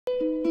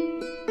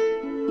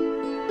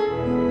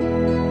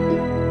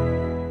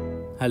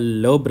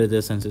Hello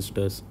brothers and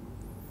sisters,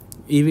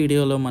 ఈ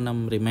వీడియోలో మనం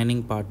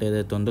రిమైనింగ్ పార్ట్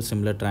ఏదైతే ఉందో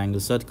సిమిలర్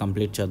ట్రయాంగిల్స్ అది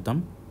కంప్లీట్ చేద్దాం.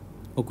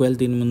 ఒకవేళ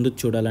దీని ముందు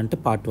చూడాలంటే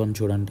పార్ట్ 1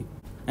 చూడండి.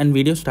 అండ్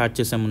వీడియో స్టార్ట్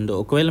చేసే ముందు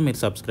ఒకవేళ మీరు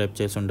సబ్స్క్రైబ్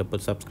చేసి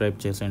ఉండేప్పుడు సబ్స్క్రైబ్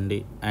చేసేయండి.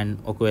 అండ్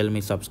ఒకవేళ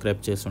మీరు సబ్స్క్రైబ్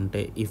చేసి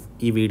ఉంటే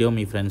ఈ వీడియో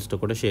మీ ఫ్రెండ్స్తో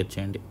కూడా షేర్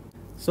చేయండి.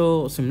 సో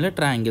సిమిలర్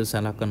ట్రయాంగిల్స్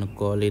ఎలా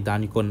కనుక్కోవాలి,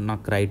 దానికి ఉన్న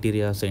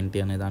క్రైటీరియాస్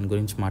ఏంటి అనే దాని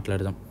గురించి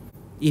మాట్లాడదాం.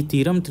 ఈ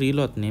థీరం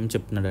 3లో అతను ఏం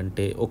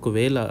చెప్తున్నాడంటే,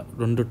 ఒకవేళ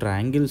రెండు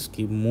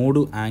ట్రయాంగిల్స్కి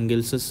 3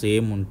 యాంగిల్స్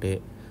సేమ్ ఉంటే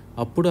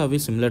అప్పుడు అవి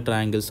సిమిలర్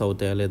ట్రయాంగిల్స్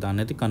అవుతాయా లేదా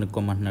అనేది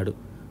కనుక్కోమంటున్నాడు.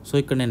 సో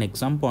ఇక్కడ నేను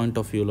ఎగ్జామ్ పాయింట్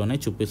ఆఫ్ వ్యూలోనే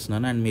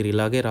చూపిస్తున్నాను. అండ్ మీరు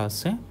ఇలాగే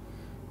రాస్తే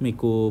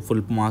మీకు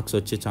ఫుల్ మార్క్స్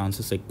వచ్చే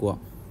ఛాన్సెస్ ఎక్కువ.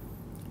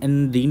 అండ్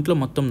దీంట్లో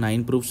మొత్తం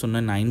 9 ప్రూఫ్స్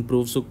ఉన్నాయి. 9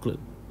 ప్రూఫ్స్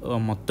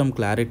మొత్తం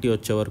క్లారిటీ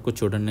వచ్చే వరకు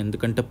చూడండి,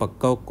 ఎందుకంటే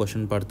పక్కా ఒక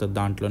క్వశ్చన్ పడుతుంది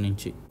దాంట్లో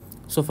నుంచి.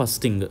 సో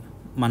ఫస్ట్ థింగ్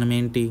మనం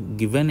ఏంటి,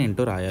 గివెన్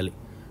ఏంటో రాయాలి.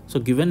 సో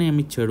గివెన్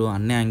ఏమి ఇచ్చాడు,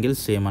 అన్ని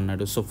యాంగిల్స్ సేమ్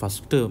అన్నాడు. సో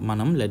ఫస్ట్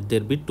మనం let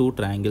there be 2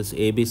 triangles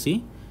ABC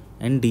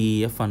and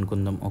DEF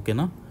అనుకుందాం,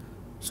 ఓకేనా.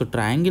 సో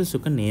ట్రయాంగిల్స్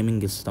యొక్క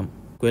నేమింగ్ ఇస్తాం.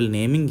 ఒకవేళ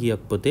నేమింగ్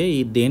ఇవ్వకపోతే ఈ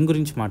దేని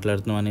గురించి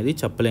మాట్లాడుతున్నాం అనేది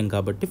చెప్పలేం,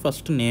 కాబట్టి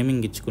ఫస్ట్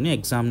నేమింగ్ ఇచ్చుకుని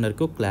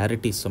ఎగ్జామినర్కి ఒక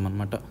క్లారిటీ ఇస్తాం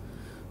అనమాట.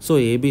 సో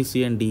ఏబిసి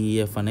అండ్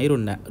డిఈఎఫ్ అనేవి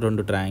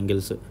రెండు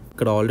ట్రయాంగిల్స్.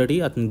 ఇక్కడ ఆల్రెడీ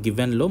అతను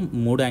గివెన్లో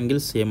 3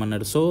 యాంగిల్స్ సేమ్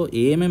అన్నాడు. సో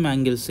ఏమేమి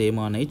యాంగిల్స్ సేమ్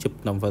అనేవి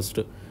చెప్తాం.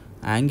 ఫస్ట్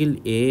యాంగిల్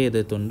ఏ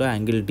ఏదైతే ఉందో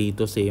angle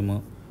డితో same.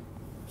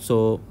 So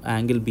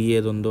angle B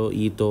ఏది ఉందో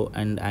ఈతో,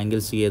 అండ్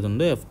యాంగిల్ సి ఏది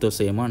ఉందో ఎఫ్తో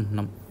సేమ్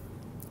అంటున్నాం,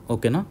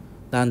 ఓకేనా.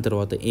 దాని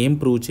తర్వాత ఏం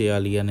ప్రూవ్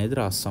చేయాలి అనేది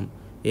రాస్తాం.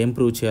 ఏం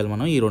ప్రూవ్ చేయాలి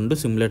మనం, ఈ రెండు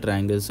సిమిలర్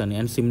ట్రయాంగిల్స్ అని.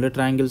 అండ్ సిమిలర్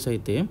ట్రయాంగిల్స్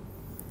అయితే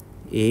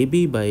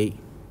ఏబి బై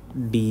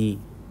డిఈ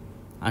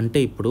అంటే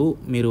ఇప్పుడు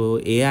మీరు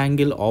ఏ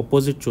యాంగిల్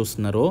ఆపోజిట్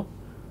చూస్తున్నారో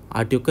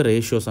వాటి యొక్క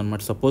రేషియోస్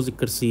అనమాట. సపోజ్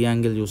ఇక్కడ సి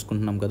యాంగిల్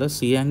చూసుకుంటున్నాం కదా,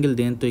 సి యాంగిల్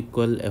దేంతో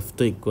ఈక్వల్,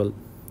 ఎఫ్తో ఈక్వల్,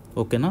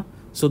 ఓకేనా.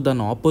 సో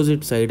దాని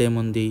ఆపోజిట్ సైడ్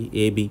ఏముంది,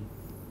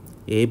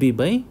 ఏబి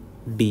బై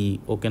డిఈ,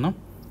 ఓకేనా.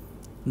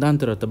 దాని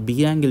తర్వాత బి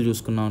యాంగిల్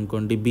చూసుకున్నాం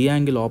అనుకోండి, బి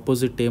యాంగిల్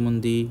ఆపోజిట్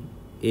ఏముంది,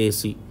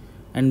 ఏసీ.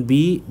 అండ్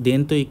బి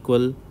దేంతో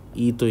ఈక్వల్,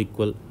 ఈతో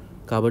ఈక్వల్,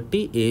 కాబట్టి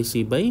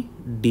ఏసీ బై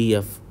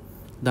డిఎఫ్.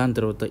 దాని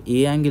తర్వాత ఏ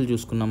యాంగిల్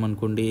చూసుకున్నాం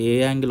అనుకోండి, ఏ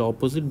యాంగిల్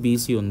ఆపోజిట్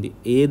బీసీ ఉంది,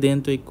 ఏ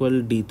దేంతో equal,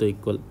 డితో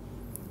equal.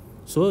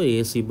 So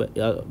AC by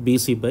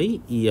BC by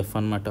EF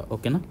అనమాట,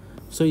 ఓకేనా.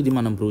 సో ఇది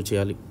మనం ప్రూవ్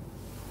చేయాలి.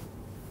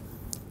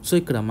 సో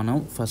ఇక్కడ మనం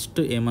ఫస్ట్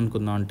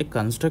ఏమనుకుందాం అంటే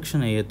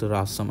కన్స్ట్రక్షన్ ఏదైతే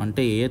రాస్తాం,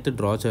 అంటే ఏదైతే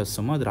డ్రా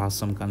చేస్తామో అది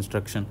రాస్తాం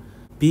కన్స్ట్రక్షన్.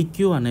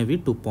 పీక్యూ అనేవి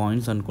 2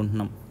 పాయింట్స్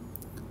అనుకుంటున్నాం,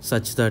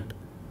 సచ్ దట్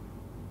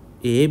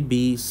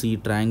ఏబిసి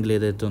ట్రయాంగిల్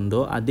ఏదైతే ఉందో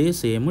అదే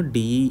సేమ్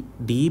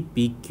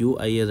డిపిక్యూ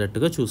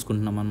అయ్యేటట్టుగా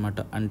చూసుకుంటున్నాం అనమాట.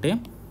 అంటే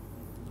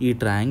ఈ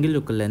ట్రయాంగిల్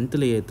యొక్క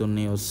లెంత్లు ఏవైతే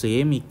ఉన్నాయో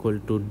సేమ్ ఈక్వల్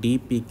టు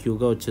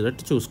డిపిక్యూగా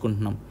వచ్చేటట్టు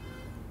చూసుకుంటున్నాం,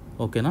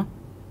 ఓకేనా.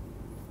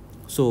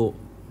 So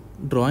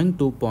drawing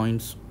 2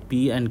 points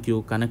P and queue,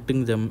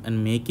 connecting them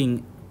and making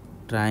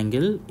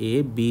triangle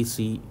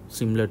ABC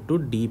similar to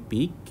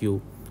DPQ,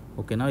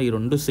 ఓకేనా. ఈ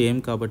రెండు సేమ్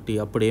కాబట్టి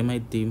అప్పుడు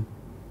ఏమైంది,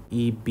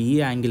 ఈ బి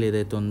యాంగిల్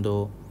ఏదైతే ఉందో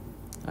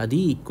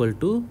అది ఈక్వల్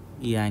టు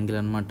ఈ యాంగిల్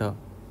అనమాట.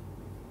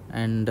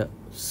 అండ్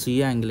సి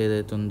యాంగిల్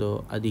ఏదైతే ఉందో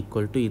అది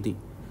ఈక్వల్ టు ఇది.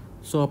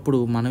 సో అప్పుడు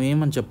మనం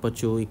ఏమని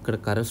చెప్పచ్చు,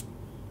 ఇక్కడ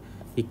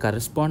ఈ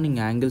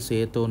కరెస్పాండింగ్ యాంగిల్స్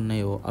ఏదైతే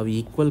ఉన్నాయో అవి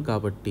ఈక్వల్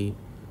కాబట్టి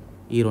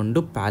ఈ రెండు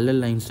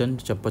ప్యారలల్ లైన్స్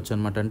అని చెప్పొచ్చు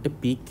అనమాట. అంటే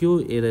పీక్యూ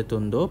ఏదైతే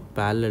ఉందో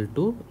ప్యారలల్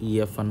టు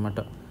ఈఎఫ్ అనమాట.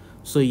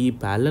 సో ఈ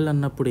ప్యారలల్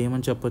అన్నప్పుడు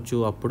ఏమని చెప్పొచ్చు,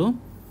 అప్పుడు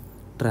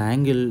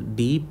ట్రయాంగిల్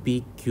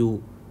డిపిక్యూ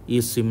ఈ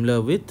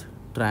సిమిలర్ విత్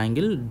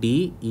ట్రయాంగిల్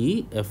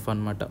డిఈఎఫ్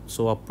అనమాట.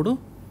 సో అప్పుడు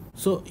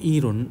ఈ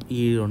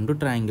రెండు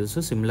ట్రయాంగిల్స్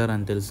సిమిలర్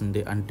అని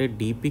తెలిసింది. అంటే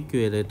డిపిక్యూ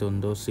ఏదైతే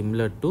ఉందో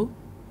సిమిలర్ టు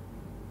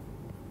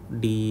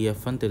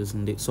డిఈఎఫ్ అని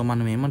తెలిసింది. సో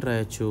మనం ఏమని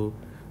రాయొచ్చు,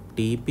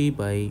 DP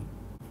by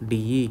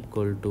DE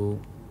equal to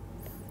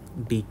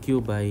DQ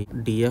by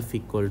DF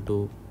equal to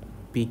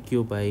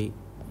PQ by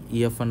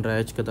EF అని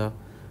రాయొచ్చు కదా.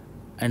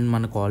 అండ్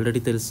మనకు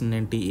ఆల్రెడీ తెలిసింది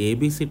ఏంటి,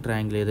 ఏబిసి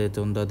ట్రయాంగిల్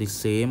ఏదైతే ఉందో అది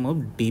సేమ్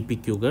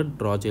డిపిక్యూగా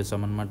డ్రా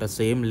చేసామన్నమాట,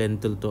 సేమ్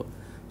లెంత్లతో.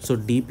 సో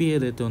డిపి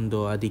ఏదైతే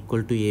ఉందో అది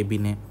ఈక్వల్ టు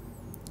ఏబీనే,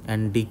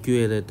 అండ్ డిక్యూ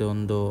ఏదైతే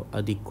ఉందో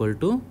అది equal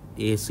to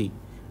AC,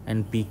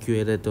 and PQ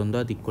ఏదైతే ఉందో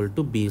అది ఈక్వల్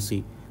టు బీసీ.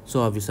 సో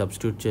అవి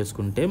సబ్స్టిట్యూట్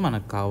చేసుకుంటే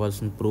మనకు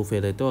కావాల్సిన ప్రూఫ్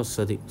ఏదైతే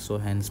వస్తుంది. సో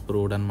హెన్స్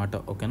ప్రూవ్డ్ అనమాట,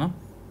 ఓకేనా.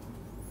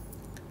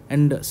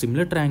 అండ్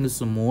సిమిలర్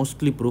ట్రయాంగిల్స్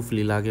మోస్ట్లీ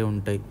ప్రూఫ్లు ఇలాగే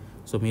ఉంటాయి.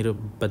 సో మీరు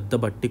పెద్ద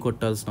బట్టి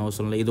కొట్టాల్సిన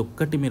అవసరం లేదు. ఇది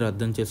ఒక్కటి మీరు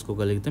అర్థం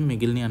చేసుకోగలిగితే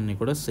మిగిలిన అన్నీ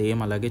కూడా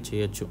సేమ్ అలాగే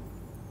చేయొచ్చు.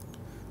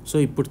 సో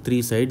ఇప్పుడు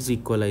 3 సైడ్స్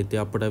ఈక్వల్ అయితే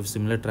అప్పుడు అవి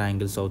సిమిలర్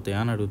ట్రయాంగిల్స్ అవుతాయా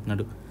అని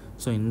అడుగుతున్నాడు.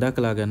 సో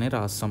ఇందాకలాగానే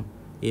రాస్తాం.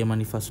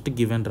 ఏమని, ఫస్ట్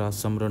గివెన్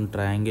రాస్తాం 2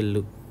 ట్రయాంగిళ్ళు.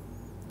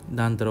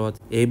 దాని తర్వాత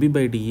AB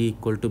by DE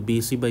equal to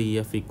BC by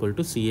EF equal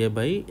to CA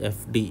by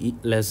ఎఫ్డిఈ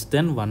less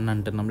than 1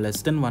 అంటున్నాం. లెస్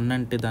దెన్ 1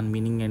 అంటే దాని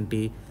మీనింగ్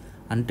ఏంటి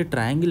అంటే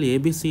ట్రయాంగిల్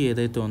ఏబిసి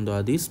ఏదైతే ఉందో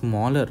అది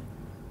స్మాలర్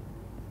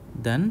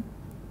దెన్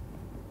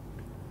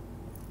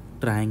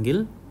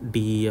ట్రయాంగిల్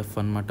డిఈఎఫ్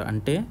అనమాట.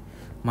 అంటే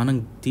మనం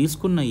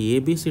తీసుకున్న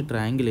ఏబిసి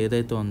ట్రయాంగిల్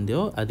ఏదైతే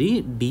ఉందో అది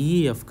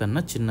డిఈఎఫ్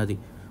కన్నా చిన్నది.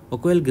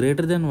 ఒకవేళ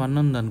గ్రేటర్ దెన్ 1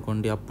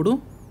 ఉందనుకోండి, అప్పుడు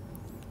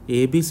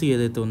ఏబిసి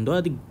ఏదైతే ఉందో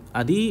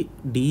అది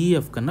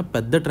డిఈఎఫ్ కన్నా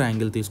పెద్ద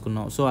ట్రయాంగిల్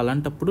తీసుకున్నాం. సో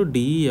అలాంటప్పుడు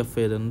డిఈఎఫ్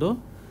ఏది ఉందో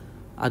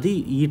అది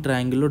ఈ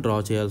ట్రయాంగిల్లో డ్రా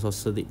చేయాల్సి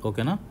వస్తుంది,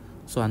 ఓకేనా.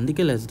 సో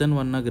అందుకే లెస్ దెన్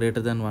 1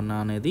 గ్రేటర్ దెన్ 1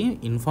 అనేది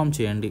ఇన్ఫామ్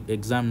చేయండి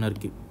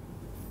ఎగ్జామినర్కి.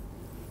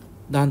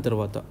 దాని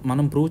తర్వాత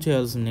మనం ప్రూవ్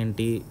చేయాల్సింది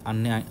ఏంటి,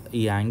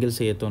 ఈ యాంగిల్స్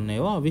ఏవైతే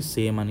ఉన్నాయో అవి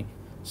సేమ్ అని.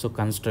 సో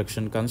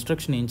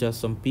కన్స్ట్రక్షన్ ఏం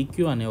చేస్తాం,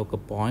 పీక్యూ అనే ఒక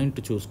పాయింట్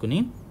చూసుకుని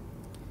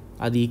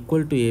అది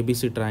ఈక్వల్ టు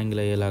ఏబీసీ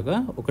ట్రయాంగిల్ అయ్యేలాగా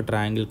ఒక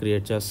ట్రయాంగిల్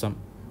క్రియేట్ చేస్తాం.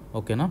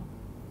 ఓకేనా.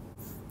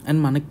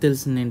 అండ్ మనకు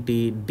తెలిసింది ఏంటి,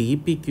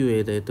 డిపిక్యూ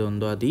ఏదైతే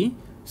ఉందో అది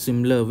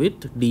సిమిలర్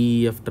విత్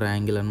డిఈఎఫ్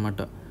ట్రయాంగిల్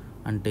అనమాట.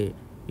 అంటే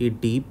ఈ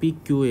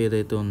డిపిక్యూ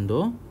ఏదైతే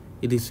ఉందో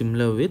ఇది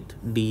సిమిలర్ విత్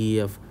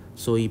డిఈఎఫ్.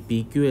 సో ఈ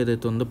పీక్యూ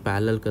ఏదైతే ఉందో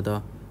ప్యారలల్ కదా,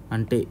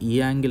 అంటే ఈ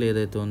యాంగిల్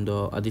ఏదైతే ఉందో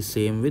అది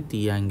సేమ్ విత్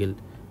ఈ యాంగిల్,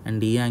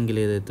 అండ్ ఈ యాంగిల్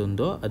ఏదైతే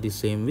ఉందో అది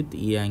సేమ్ విత్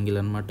ఈ యాంగిల్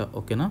అనమాట.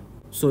 ఓకేనా.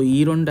 సో ఈ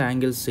రెండు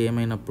యాంగిల్స్ సేమ్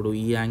అయినప్పుడు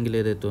ఈ యాంగిల్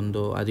ఏదైతే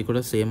ఉందో అది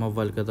కూడా సేమ్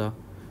అవ్వాలి కదా.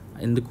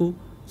 ఎందుకు,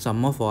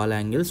 some of all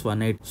angles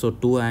 180. So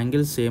 2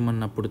 angles same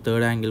అన్నప్పుడు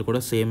థర్డ్ యాంగిల్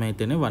కూడా సేమ్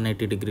అయితేనే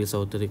 180 degrees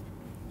అవుతుంది.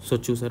 సో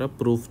చూసారా,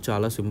 ప్రూఫ్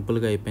చాలా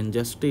సింపుల్గా అయిపోయింది.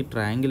 జస్ట్ ఈ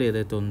ట్రయాంగిల్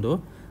ఏదైతే ఉందో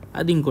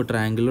అది ఇంకో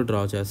ట్రయాంగిల్లో డ్రా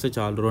చేస్తే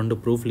చాలు, 2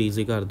 ప్రూఫ్లు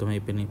ఈజీగా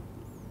అర్థమైపోయినాయి.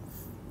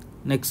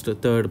 Next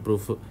third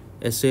proof,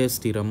 SAs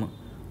theorem.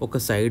 ఒక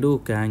సైడు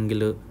ఒక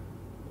యాంగిల్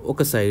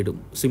ఒక సైడు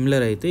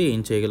సిమిలర్ అయితే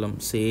ఏం చేయగలం,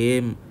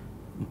 సేమ్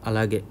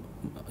అలాగే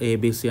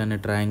ఏబీసీ అనే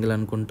ట్రయాంగిల్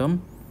అనుకుంటాం,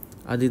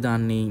 అది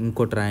దాన్ని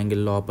ఇంకో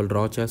ట్రయాంగిల్ లోపల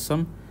డ్రా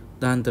చేస్తాం.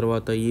 దాని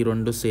తర్వాత ఈ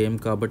రెండు సేమ్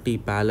కాబట్టి ఈ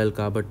ప్యారలల్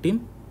కాబట్టి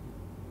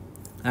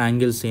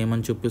యాంగిల్ సేమ్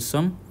అని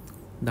చూపిస్తాం.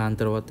 దాని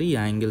తర్వాత ఈ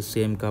యాంగిల్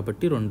సేమ్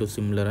కాబట్టి రెండు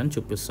సిమిలర్ అని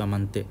చూపిస్తాం,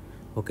 అంతే.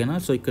 ఓకేనా.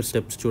 సో ఇక్కడ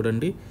స్టెప్స్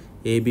చూడండి,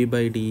 AB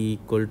by D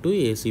equal to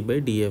AC by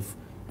DF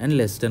and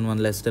less than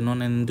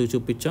 1 ఎందుకు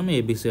చూపించాం,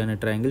 ఏబీసీ అనే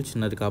ట్రయాంగిల్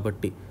చిన్నది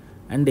కాబట్టి.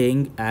 And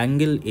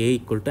angle A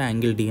equal to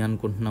angle D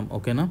అనుకుంటున్నాం.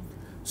 ఓకేనా.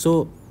 సో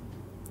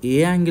ఏ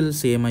యాంగిల్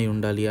సేమ్ అయి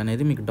ఉండాలి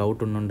అనేది మీకు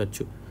డౌట్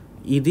ఉండొచ్చు.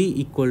 ఇది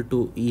ఈక్వల్ టు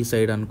ఈ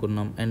సైడ్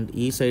అనుకున్నాం అండ్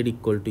ఈ సైడ్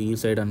ఈక్వల్ టు ఈ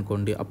సైడ్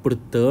అనుకోండి. అప్పుడు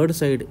థర్డ్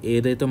సైడ్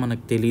ఏదైతే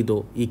మనకు తెలీదో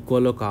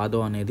ఈక్వలో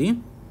కాదో అనేది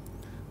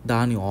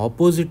దాని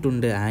ఆపోజిట్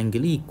ఉండే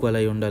యాంగిల్ ఈక్వల్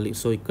అయి ఉండాలి.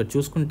 సో ఇక్కడ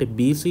చూసుకుంటే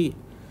బీసీ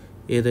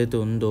ఏదైతే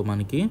ఉందో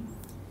మనకి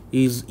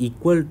ఈజ్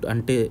ఈక్వల్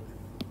అంటే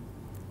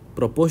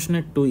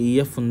ప్రపోర్షనేట్ టు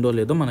ఈఎఫ్ ఉందో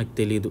లేదో మనకు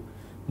తెలీదు.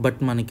 బట్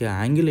మనకి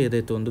యాంగిల్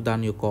ఏదైతే ఉందో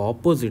దాని యొక్క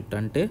ఆపోజిట్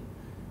అంటే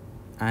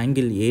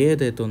యాంగిల్ ఏ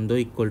ఏదైతే ఉందో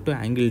ఈక్వల్ టు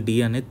యాంగిల్ డి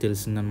అనేది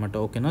తెలిసిందనమాట.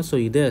 ఓకేనా. సో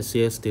ఇదే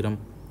ఎస్ఏఎస్ థీరం.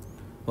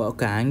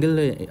 ఒక యాంగిల్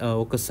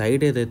ఒక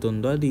సైడ్ ఏదైతే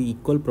ఉందో అది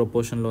ఈక్వల్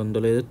ప్రపోర్షన్లో ఉందో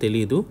లేదో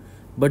తెలియదు,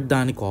 బట్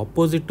దానికి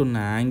ఆపోజిట్ ఉన్న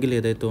యాంగిల్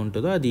ఏదైతే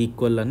ఉంటుందో అది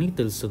ఈక్వల్ అని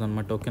తెలుస్తుంది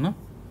అనమాట. ఓకేనా.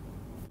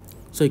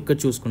 సో ఇక్కడ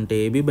చూసుకుంటే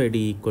AB by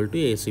D equal to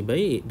AC by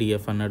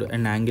DF అన్నాడు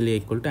and angle A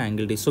equal to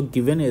angle D. So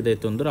given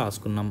ఏదైతే ఉందో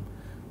రాసుకున్నాం.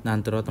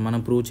 దాని తర్వాత మనం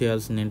ప్రూవ్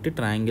చేయాల్సింది ఏంటి,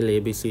 triangle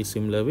ABC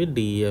similar with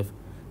DEF.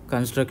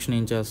 Construction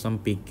ఏం చేస్తాం,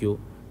 పీక్యూ.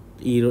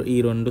 ఈ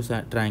రెండు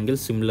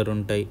ట్రయాంగిల్స్ సిమిలర్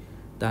ఉంటాయి.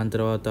 దాని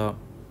తర్వాత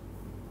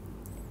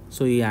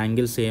సో ఈ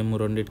యాంగిల్ సేమ్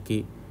రెండిటికి.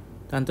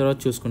 దాని తర్వాత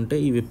చూసుకుంటే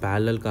ఇవి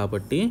ప్యారలల్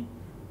కాబట్టి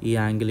ఈ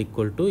యాంగిల్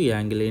ఈక్వల్ టు ఈ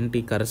యాంగిల్ ఏంటి,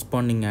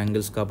 కరెస్పాండింగ్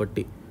యాంగిల్స్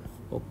కాబట్టి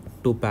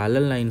 2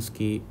 ప్యారలల్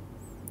లైన్స్కి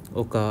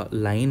ఒక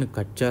లైన్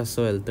కట్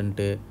చేస్తూ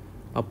వెళ్తుంటే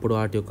అప్పుడు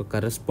వాటి యొక్క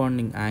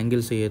కరెస్పాండింగ్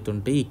యాంగిల్స్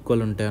ఏవైతుంటే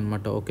ఈక్వల్ ఉంటాయి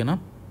అన్నమాట. ఓకేనా.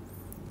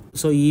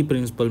 సో ఈ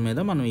ప్రిన్సిపల్ మీద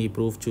మనం ఈ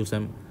ప్రూఫ్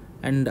చూసాం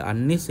అండ్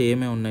అన్నీ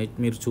సేమే ఉన్నాయి.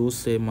 మీరు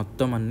చూస్తే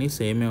మొత్తం అన్నీ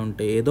సేమే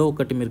ఉంటాయి. ఏదో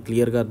ఒకటి మీరు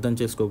క్లియర్గా అర్థం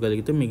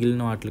చేసుకోగలిగితే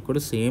మిగిలిన వాటికి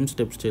కూడా సేమ్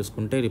స్టెప్స్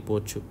చేసుకుంటే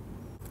వెళ్ళిపోవచ్చు.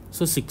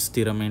 సో 6th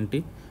థీరం ఏంటి,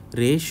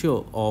 ratio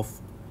of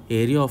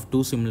area of 2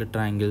 similar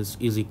triangles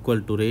is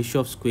equal to ratio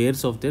of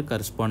squares of their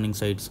corresponding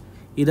sides.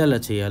 ఇది అలా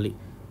చేయాలి,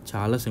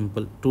 చాలా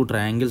సింపుల్. 2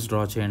 ట్రయాంగిల్స్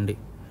డ్రా చేయండి.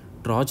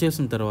 డ్రా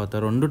చేసిన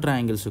తర్వాత 2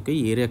 ట్రయాంగిల్స్కి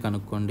ఏరియా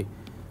కనుక్కోండి.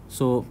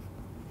 సో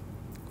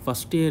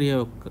ఫస్ట్ ఏరియా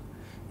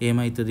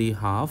ఏమవుతుంది,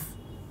 half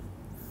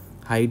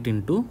height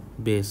into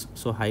base.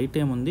 So height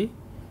ఏముంది,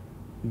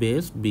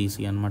 బేస్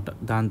బీసీ అనమాట.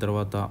 దాని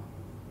తర్వాత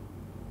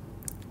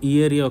ఈ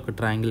ఏరియా ఒక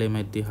ట్రయాంగిల్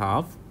ఏమైంది,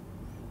 హాఫ్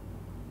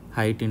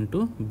హైట్ ఇంటూ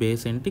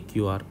బేస్ ఏంటి,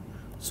 క్యూఆర్.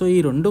 సో ఈ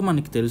రెండు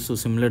మనకి తెలుసు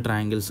సిమిలర్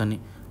ట్రయాంగిల్స్ అని.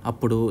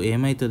 అప్పుడు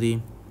ఏమవుతుంది,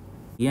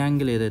 ఈ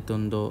యాంగిల్ ఏదైతే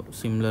ఉందో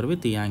సిమిలర్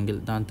విత్ ఈ యాంగిల్,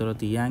 దాని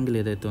తర్వాత ఈ యాంగిల్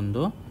ఏదైతే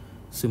ఉందో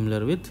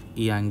సిమిలర్ విత్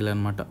ఈ యాంగిల్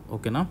అనమాట.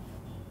 ఓకేనా.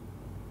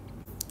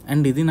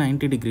 అండ్ ఇది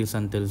 90 degrees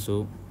అని తెలుసు.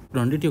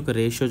 రెండింటి యొక్క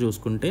రేషియో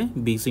చూసుకుంటే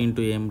బీసీ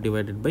ఇంటూ ఏం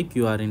divided by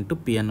QR into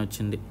P అని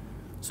వచ్చింది.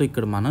 సో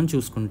ఇక్కడ మనం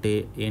చూసుకుంటే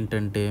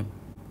ఏంటంటే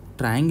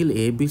ట్రయాంగిల్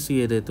ఏబీసీ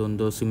ఏదైతే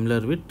ఉందో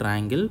సిమిలర్ విత్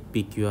ట్రయాంగిల్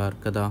పిక్యూఆర్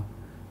కదా.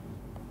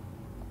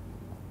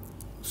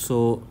 So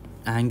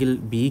angle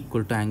B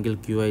equal to angle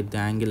Q అయితే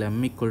angle M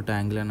equal to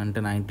angle అని అంటే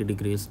 90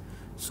 degrees.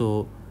 So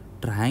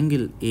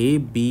triangle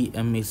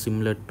ABM is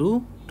similar to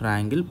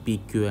triangle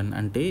పిక్యూఎన్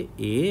అంటే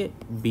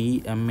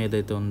ఏబిఎం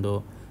ఏదైతే ఉందో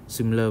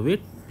సిమిలర్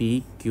విత్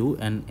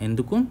పిక్యూఎన్.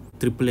 ఎందుకు,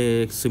 ట్రిపుల్ ఏ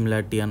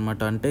సిమిలారిటీ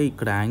అనమాట. అంటే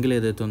ఇక్కడ యాంగిల్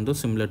ఏదైతే ఉందో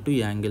సిమిలర్ టు ఈ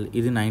యాంగిల్,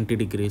 ఇది 90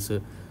 degrees.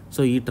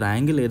 సో ఈ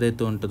ట్రయాంగిల్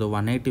ఏదైతే ఉంటుందో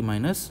 180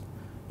 మైనస్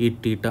ఈ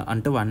టీటా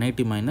అంటే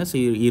 180 మైనస్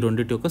ఈ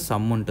రెండింటి యొక్క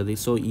సమ్ ఉంటుంది.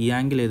 సో ఈ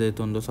యాంగిల్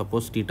ఏదైతే ఉందో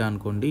సపోజ్ టీటా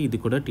అనుకోండి, ఇది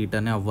కూడా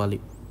టీటానే అవ్వాలి.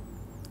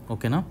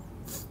 ఓకేనా.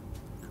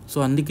 సో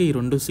అందుకే ఈ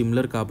రెండు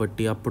సిమిలర్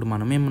కాబట్టి అప్పుడు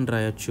మనం ఏమని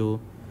రాయొచ్చు,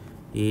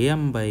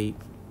 AM by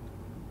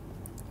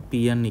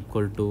PN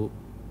equal to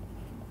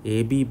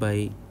AB by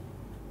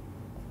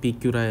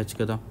PQ రాయొచ్చు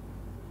కదా.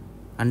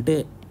 అంటే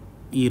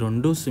ఈ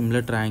రెండు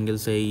సిమిలర్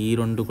ట్రయాంగిల్సే, ఈ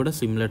రెండు కూడా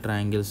సిమిలర్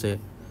ట్రయాంగిల్సే.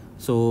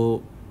 సో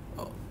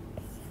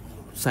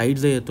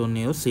సైడ్స్ ఏదైతే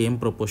ఉన్నాయో సేమ్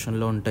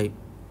ప్రొపోర్షన్లో ఉంటాయి.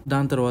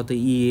 దాని తర్వాత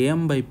ఈ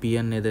ఏఎం బై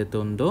పిఎన్ ఏదైతే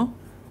ఉందో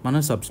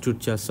మనం సబ్స్టిట్యూట్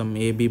చేస్తాం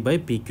ఏబీ బై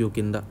పీక్యూ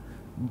కింద.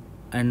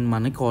 అండ్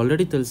మనకి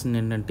ఆల్రెడీ తెలిసింది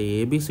ఏంటంటే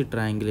ఏబీసీ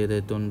ట్రయాంగిల్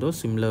ఏదైతే ఉందో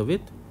సిమిలర్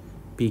విత్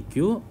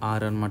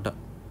పీక్యూఆర్ అనమాట.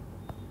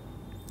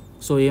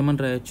 సో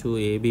ఏమని రాయొచ్చు,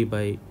 AB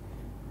by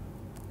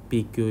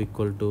PQ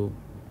equal to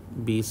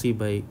BC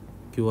by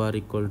QR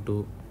equal to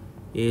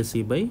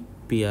AC by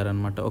PR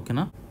అనమాట.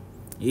 ఓకేనా.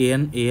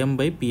 ఏఎం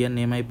బై పిఎన్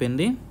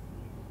ఏమైపోయింది,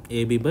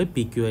 ఏబీ బై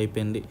పీక్యూ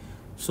అయిపోయింది.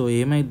 సో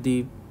ఏమైంది,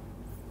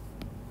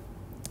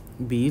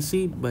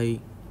 BC by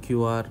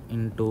QR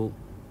into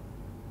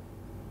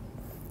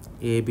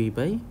AB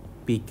by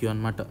PQ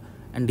అనమాట.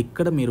 And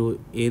ఇక్కడ మీరు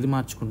ఏది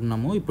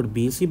మార్చుకుంటున్నామో ఇప్పుడు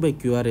బీసీ బై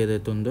క్యూఆర్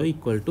ఏదైతే ఉందో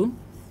equal to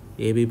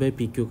AB by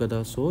PQ కదా.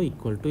 So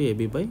equal to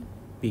AB by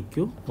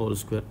PQ whole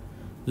square.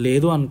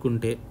 లేదు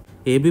అనుకుంటే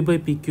ఏబీ బై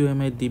పీక్యూ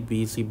ఏమైంది,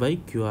 BC by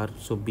QR.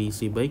 So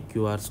BC by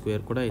QR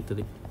square కూడా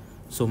అవుతుంది.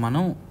 సో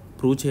మనం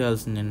ప్రూవ్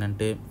చేయాల్సింది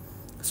ఏంటంటే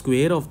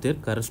square of their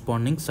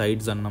corresponding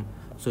sides అన్నాం.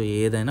 సో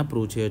ఏదైనా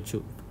ప్రూవ్ చేయొచ్చు.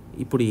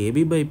 ఇప్పుడు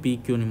ఏబీ బై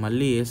పీక్యూని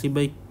మళ్ళీ ఏసీ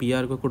బై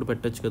పిఆర్గా కూడా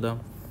పెట్టచ్చు కదా.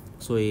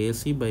 So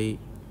AC by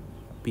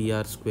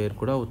PR square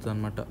కూడా అవుతుంది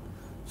అనమాట.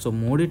 సో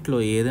మూడిట్లో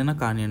ఏదైనా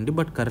కానివ్వండి,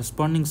 బట్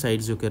కరస్పాండింగ్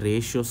సైడ్స్ యొక్క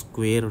రేషియో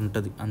స్క్వేర్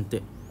ఉంటుంది అంతే.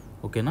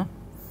 ఓకేనా.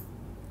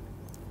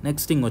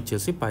 నెక్స్ట్ థింగ్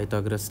వచ్చేసి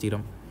Pythagoras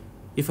theorem.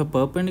 If a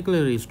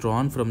perpendicular is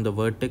drawn from the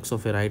vertex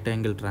of a right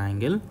angle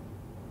triangle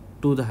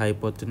to the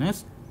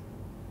hypotenuse,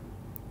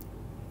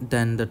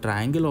 then the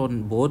triangle on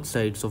both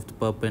sides of the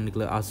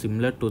perpendicular are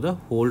similar to the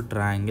whole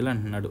triangle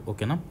అంటున్నాడు.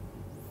 ఓకేనా.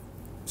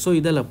 So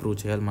ఇది ఎలా prove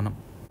చేయాలి మనం,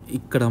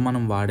 ఇక్కడ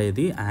మనం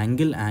వాడేది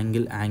angle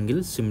angle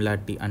angle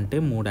similarity, అంటే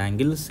 3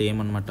 యాంగిల్ సేమ్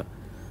అనమాట.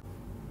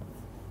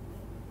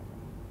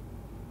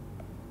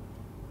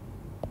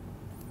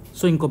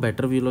 సో ఇంకో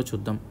బెటర్ వ్యూలో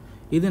చూద్దాం.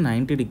 ఇది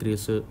 90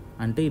 degrees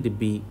అంటే ఇది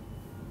బి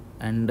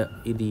అండ్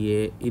ఇది ఏ,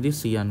 ఇది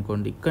సి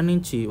అనుకోండి. ఇక్కడ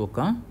నుంచి ఒక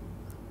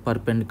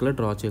పర్పెండిక్యులర్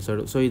డ్రా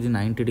చేశాడు. సో ఇది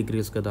 90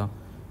 degrees కదా,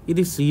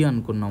 ఇది సి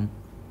అనుకున్నాం,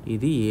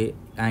 ఇది ఏ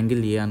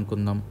యాంగిల్ ఏ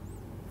అనుకుందాం.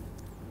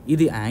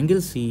 ఇది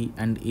యాంగిల్ సి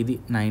అండ్ ఇది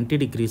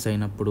 90 degrees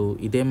అయినప్పుడు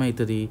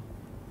ఇదేమవుతుంది,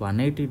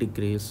 180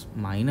 degrees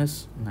minus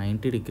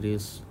 90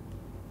 degrees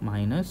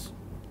minus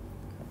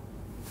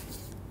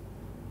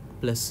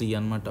plus C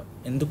అనమాట.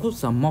 ఎందుకు,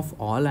 some of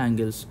all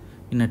angles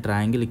in a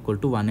triangle equal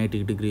to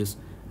 180 degrees.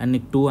 And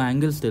నీకు 2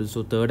 యాంగిల్స్ తెలుసు,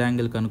 థర్డ్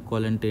యాంగిల్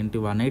కనుక్కోవాలంటే ఏంటి,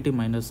 180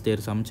 మైనస్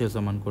దేర్ సమ్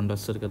చేసాం అనుకోండి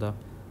వస్తుంది కదా.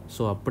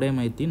 సో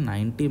అప్పుడేమైతే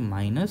 90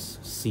 మైనస్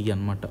సి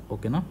అనమాట.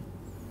 ఓకేనా.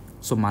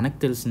 సో మనకు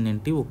తెలిసింది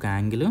ఏంటి, ఒక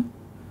యాంగిల్.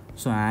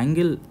 సో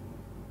యాంగిల్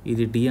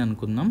ఇది డి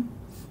అనుకుందాం.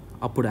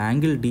 అప్పుడు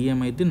యాంగిల్ డి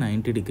ఏమైంది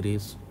 90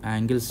 degrees,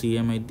 యాంగిల్ సి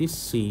ఏమైంది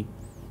సి,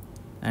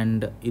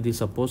 అండ్ ఇది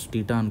సపోజ్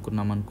టీటా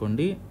అనుకున్నాం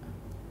అనుకోండి.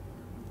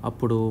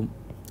 అప్పుడు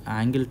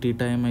యాంగిల్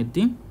టీటా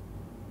ఏమైంది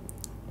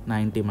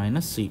 90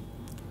 మైనస్ సి.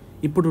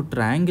 ఇప్పుడు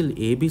ట్రయాంగిల్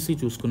ఏబీసీ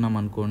చూసుకున్నాం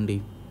అనుకోండి.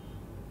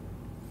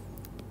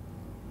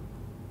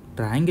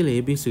 ట్రయాంగిల్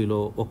ఏబీసీలో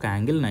ఒక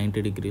యాంగిల్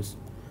 90 degrees,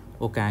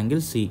 ఒక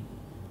యాంగిల్ సి,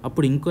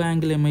 అప్పుడు ఇంకో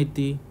యాంగిల్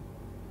ఏమైంది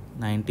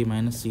 90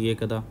 మైనస్ సిఏ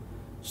కదా.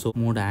 సో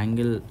 3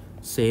 యాంగిల్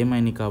సేమ్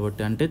అయినాయి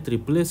కాబట్టి, అంటే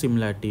AAA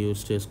సిమిలారిటీ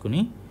యూజ్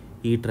చేసుకుని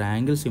ఈ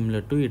ట్రయాంగిల్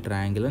సిమిలర్ టు ఈ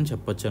ట్రయాంగిల్ అని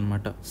చెప్పొచ్చు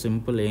అనమాట.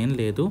 సింపుల్, ఏం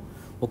లేదు.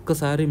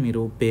 ఒక్కసారి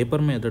మీరు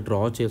పేపర్ మీద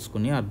డ్రా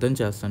చేసుకుని అర్థం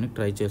చేస్తానికి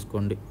ట్రై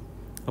చేసుకోండి,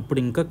 అప్పుడు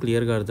ఇంకా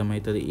క్లియర్గా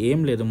అర్థమవుతుంది. ఏం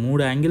లేదు,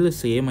 3 యాంగిల్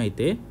సేమ్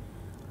అయితే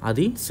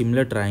అది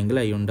సిమిలర్ ట్రయాంగిల్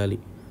అయి ఉండాలి.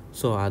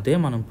 సో అదే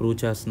మనం ప్రూవ్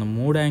చేస్తున్నాం.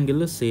 3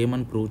 యాంగిల్ సేమ్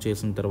అని ప్రూవ్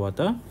చేసిన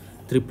తర్వాత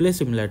AAA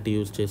సిమిలారిటీ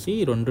యూజ్ చేసి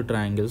ఈ 2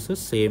 ట్రయాంగిల్స్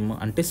సేమ్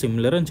అంటే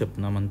సిమిలర్ అని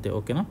చెప్తున్నాం అంతే.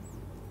 ఓకేనా.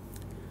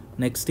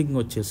 నెక్స్ట్ థింగ్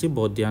వచ్చేసి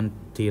బోర్దియాన్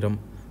థీరం.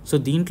 సో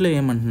దీంట్లో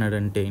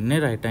ఏమంటున్నాడంటే in a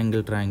right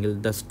angle triangle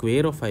the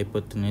square of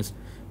hypotenuse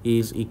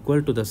is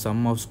equal to the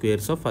sum of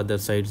squares of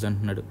other sides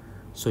అంటున్నాడు.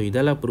 సో ఇది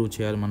ఎలా ప్రూవ్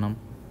చేయాలి మనం,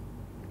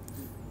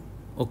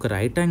 ఒక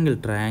రైట్ యాంగిల్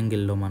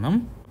ట్రయాంగిల్లో మనం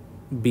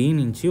బి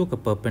నుంచి ఒక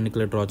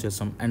పర్పెండిక్యులర్ డ్రా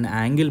చేస్తాం అండ్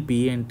యాంగిల్ పి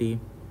ఏంటి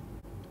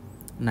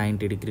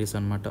 90 degrees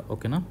అనమాట.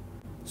 ఓకేనా.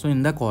 సో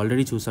ఇందాక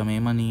ఆల్రెడీ చూసాం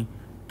ఏమని,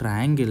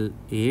 ట్రయాంగిల్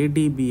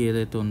ఏడిబి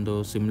ఏదైతే ఉందో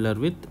సిమిలర్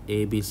విత్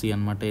ఏబిసి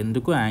అనమాట.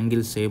 ఎందుకు,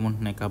 యాంగిల్ సేమ్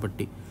ఉంటున్నాయి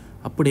కాబట్టి.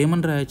 అప్పుడు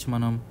ఏమని రాయొచ్చు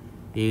మనం,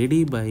 AD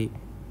by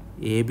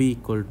AB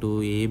equal to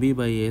AB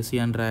by ఏసి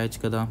అని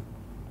రాయొచ్చు కదా.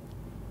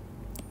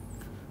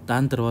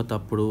 దాని తర్వాత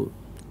అప్పుడు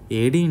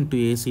ఏడి ఇంటూ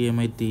ఏసీ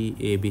ఏమైంది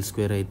ఏబీ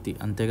స్క్వేర్ అవుతుంది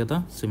అంతే కదా,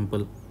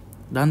 సింపుల్.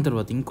 దాని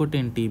తర్వాత ఇంకోటి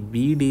ఏంటి,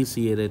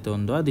 బీడీసీ ఏదైతే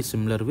ఉందో అది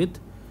సిమిలర్ విత్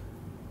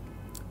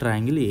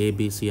ట్రయాంగిల్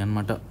ఏబీసీ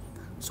అనమాట.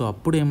 సో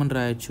అప్పుడు ఏమని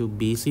రాయొచ్చు,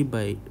 BC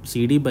by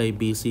CD by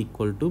BC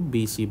equal to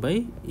BC by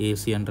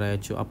AC అని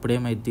రాయొచ్చు.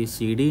 అప్పుడేమైంది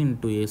CD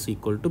into AC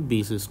equal to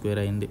BC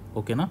square అయింది.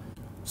 ఓకేనా.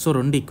 సో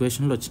 2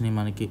 ఈక్వేషన్లు వచ్చినాయి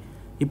మనకి.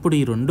 ఇప్పుడు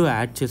ఈ 2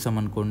 యాడ్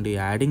చేసామనుకోండి,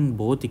 adding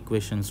both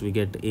equations we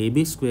get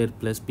AB square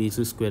plus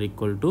BC square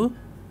equal to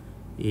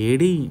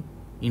AD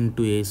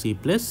into AC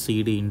plus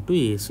CD into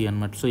AC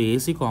అనమాట. So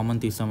AC common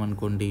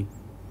తీసామనుకోండి,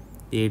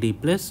 AD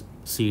plus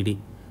CD,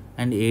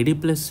 and AD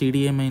plus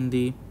CD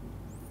ఏమైంది,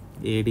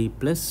 AD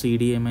plus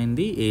CD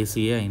ఏమైంది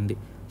ACA అయింది.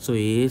 So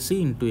AC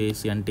into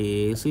AC అంటే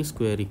AC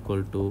square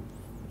equal to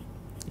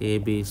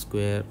AB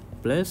square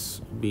plus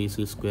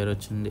BC square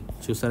వచ్చింది.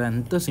 చూసారా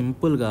ఎంత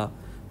సింపుల్గా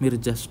మీరు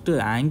జస్ట్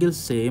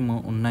యాంగిల్స్ సేమ్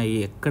ఉన్నాయి,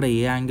 ఎక్కడ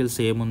ఏ యాంగిల్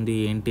సేమ్ ఉంది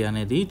ఏంటి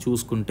అనేది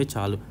చూసుకుంటే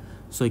చాలు.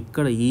 సో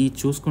ఇక్కడ ఈ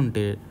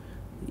చూసుకుంటే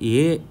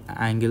ఏ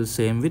angle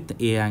same with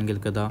a angle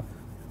కదా.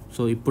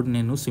 సో ఇప్పుడు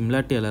నేను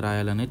సిమిలారిటీ ఎలా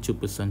రాయాలనేది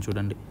చూపిస్తాను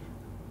చూడండి.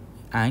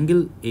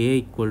 Angle A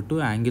equal to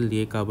angle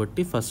A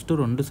కాబట్టి ఫస్ట్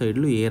రెండు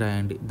సైడ్లు ఏ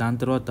రాయండి. దాని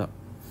తర్వాత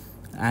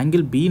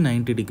angle B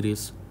 90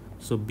 degrees,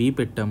 so B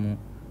పెట్టాము.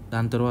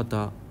 దాని తర్వాత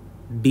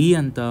డి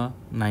అంతా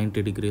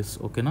 90 degrees,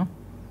 ఓకేనా.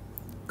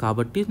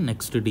 కాబట్టి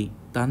నెక్స్ట్ డి,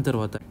 దాని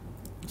తర్వాత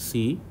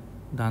సి,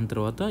 దాని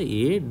తర్వాత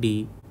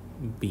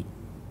ఏడిబి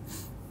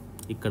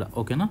ఇక్కడ,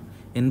 ఓకేనా.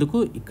 ఎందుకు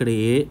ఇక్కడ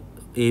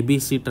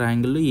ఏబిసి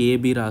ట్రయాంగిల్లో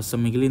ఏబి రాస్తాం,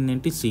 మిగిలింది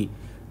ఏంటి సి.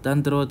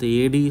 దాని తర్వాత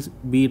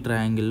ఏడిబి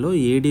ట్రయాంగిల్లో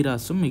ఏడి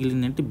రాస్తాం,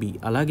 మిగిలింది ఏంటి బి.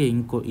 అలాగే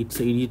ఇంకో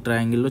ఈ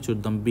ట్రయాంగిల్లో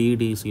చూద్దాం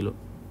బీడిసిలో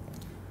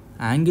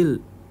యాంగిల్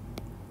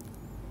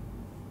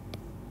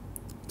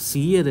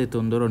సి ఏదైతే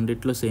ఉందో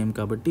రెండిట్లో సేమ్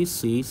కాబట్టి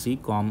సి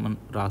కామన్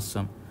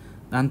రాస్తాం.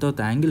 దాని తర్వాత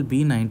యాంగిల్ బి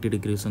 90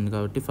 degrees ఉంది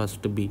కాబట్టి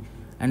ఫస్ట్ బి.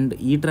 అండ్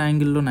ఈ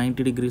ట్రయాంగిల్లో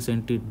 90 degrees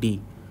ఏంటి డి,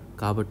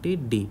 కాబట్టి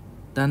డి.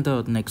 దాని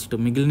తర్వాత నెక్స్ట్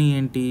మిగిలిన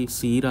ఏంటి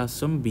సి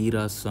రాస్తాం, బి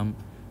రాస్తాం.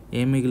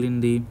 ఏం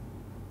మిగిలింది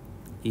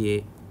ఏ,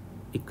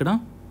 ఇక్కడ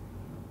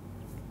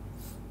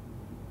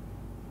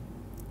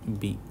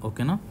బి,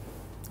 ఓకేనా.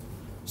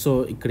 సో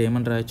ఇక్కడ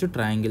ఏమని రాయొచ్చు,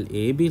 triangle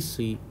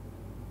ABC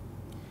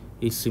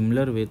is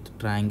similar with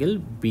triangle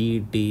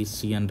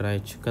బీడిసి అని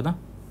రాయొచ్చు కదా.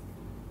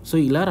 సో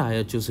ఇలా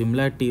రాయొచ్చు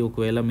సిమిలారిటీ.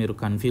 ఒకవేళ మీరు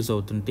కన్ఫ్యూజ్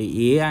అవుతుంటే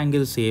ఏ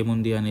యాంగిల్ సేమ్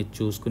ఉంది అనేది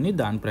చూసుకుని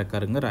దాని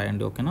ప్రకారంగా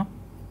రాయండి, ఓకేనా.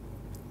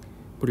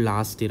 ఇప్పుడు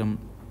లాస్ట్ థీరం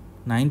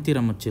 9th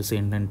థీరం వచ్చేసి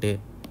ఏంటంటే,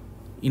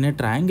 in a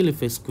triangle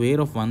if A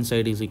square of one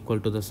side is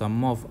equal to the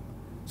sum of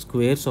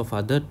squares of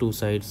other two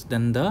sides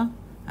then the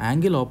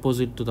angle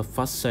opposite to the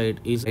first side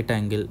is right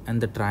angle and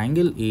the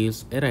triangle is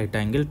a right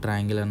angle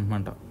triangle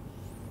అనమాట.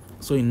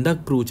 So ఇందాక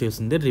prove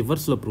చేసిందే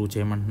రివర్స్లో prove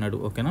చేయమంటున్నాడు,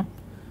 ఓకేనా.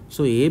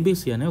 So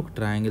ABC అనే ఒక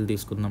triangle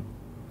తీసుకుందాం.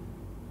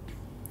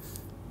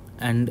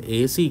 And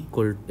AC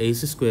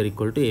square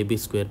equal to AB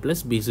square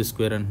plus BC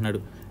square అంటున్నాడు.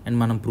 అండ్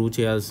మనం ప్రూవ్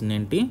చేయాల్సింది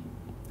ఏంటి,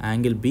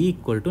 angle B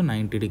equal to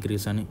 90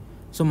 degrees అని.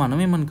 సో మనం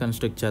ఏమని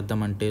కన్స్ట్రక్ట్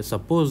చేద్దామంటే,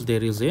 suppose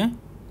there is a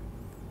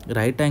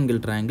right angle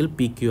triangle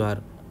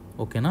PQR,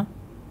 ఓకేనా,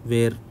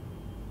 wear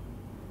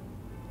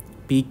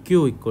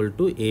PQ equal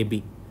to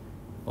AB,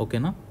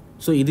 ఓకేనా.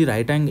 సో ఇది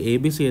రైట్ యాంగిల్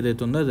ఏబీసీ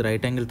ఏదైతే ఉందో అది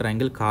right angle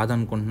triangle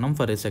కాదనుకుంటున్నాం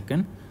for a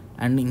second.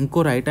 And ఇంకో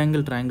రైట్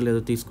యాంగిల్ ట్రయాంగిల్ ఏదో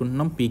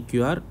తీసుకుంటున్నాం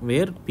PQR,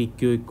 wear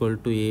PQ equal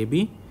to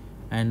AB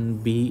and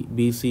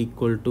BC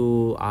equal to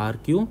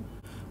RQ.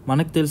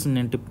 మనకు తెలిసింది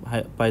ఏంటి,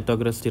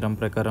 పైథాగరస్ థీరం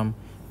ప్రకారం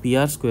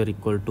PR square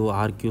equal to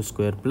RQ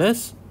square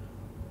plus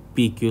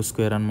PQ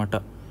square అనమాట.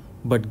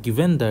 But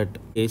given that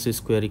AC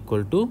square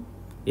equal to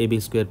AB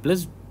square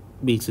plus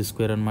BC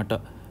square అనమాట.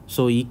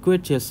 So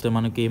equate చేస్తే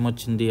మనకి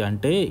ఏమొచ్చింది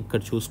అంటే,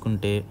 ఇక్కడ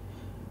చూసుకుంటే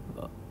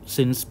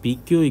since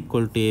PQ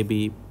equal to AB,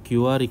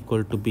 QR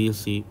equal to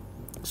BC,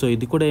 so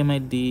ఇది కూడా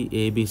ఏమైంది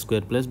AB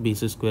square plus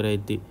BC square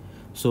అయింది.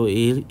 So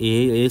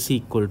AC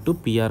equal to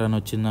PR అని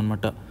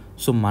వచ్చిందనమాట.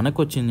 సో మనకు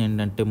వచ్చింది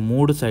ఏంటంటే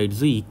మూడు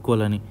సైడ్స్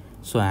ఈక్వల్ అని.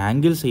 సో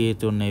యాంగిల్స్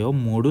ఏవైతే ఉన్నాయో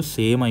మూడు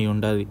సేమ్ అయి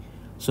ఉండాలి.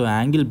 సో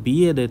యాంగిల్ బి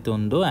ఏదైతే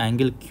ఉందో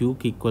యాంగిల్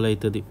క్యూకి ఈక్వల్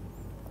అవుతుంది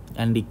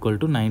అండ్ ఈక్వల్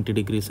టు 90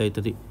 degrees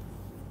అవుతుంది.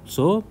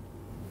 సో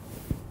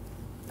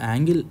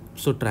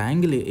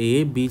ట్రయాంగిల్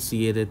ఏబిసి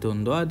ఏదైతే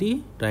ఉందో అది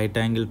రైట్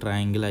యాంగిల్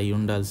ట్రయాంగిల్ అయి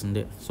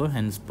ఉండాల్సిందే. సో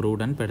హెన్స్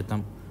ప్రూవ్డ్ అని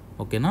పెడతాం,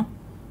 ఓకేనా.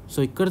 సో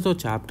ఇక్కడతో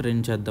చాప్టర్ ఏం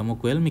చేద్దాం.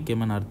 ఒకవేళ మీకు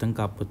ఏమైనా అర్థం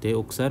కాకపోతే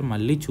ఒకసారి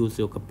మళ్ళీ చూసి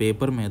ఒక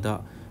పేపర్ మీద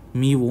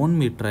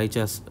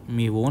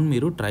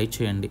మీరు ట్రై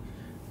చేయండి.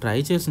 ట్రై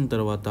చేసిన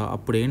తర్వాత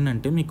అప్పుడు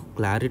ఏంటంటే మీకు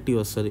క్లారిటీ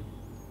వస్తుంది.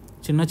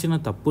 చిన్న చిన్న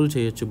తప్పులు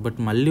చేయొచ్చు, బట్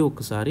మళ్ళీ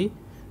ఒకసారి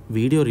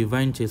వీడియో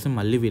రివైండ్ చేసి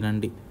మళ్ళీ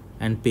వినండి.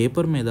 అండ్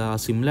పేపర్ మీద ఆ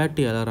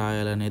సిమిలారిటీ ఎలా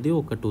రాయాలనేది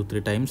ఒక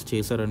 2-3 times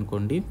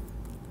చేశారనుకోండి,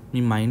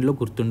 మీ మైండ్లో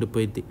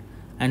గుర్తుండిపోయింది.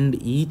 అండ్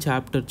ఈ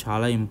చాప్టర్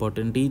చాలా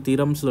ఇంపార్టెంట్. ఈ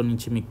థీరమ్స్లో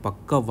నుంచి మీకు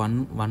పక్కా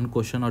వన్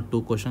క్వశ్చన్ ఆర్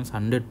 2 questions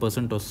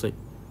 100% వస్తాయి.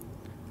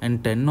 అండ్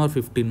 10 or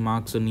 15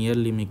 marks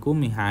నియర్లీ మీకు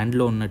మీ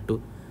హ్యాండ్లో ఉన్నట్టు.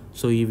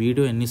 సో ఈ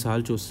వీడియో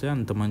ఎన్నిసార్లు చూస్తే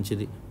అంత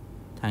మంచిది.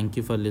 Thank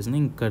you for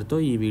listening. ఇక్కడితో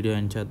ఈ వీడియో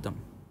ఎండ్ చేద్దాం.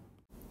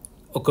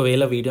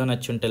 ఒకవేళ వీడియో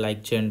నచ్చుంటే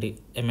లైక్ చేయండి,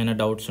 ఏమైనా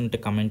డౌట్స్ ఉంటే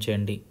కమెంట్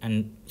చేయండి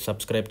అండ్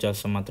సబ్స్క్రైబ్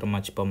చేస్తాం మాత్రం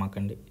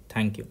మర్చిపోమాకండి.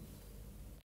 Thank you.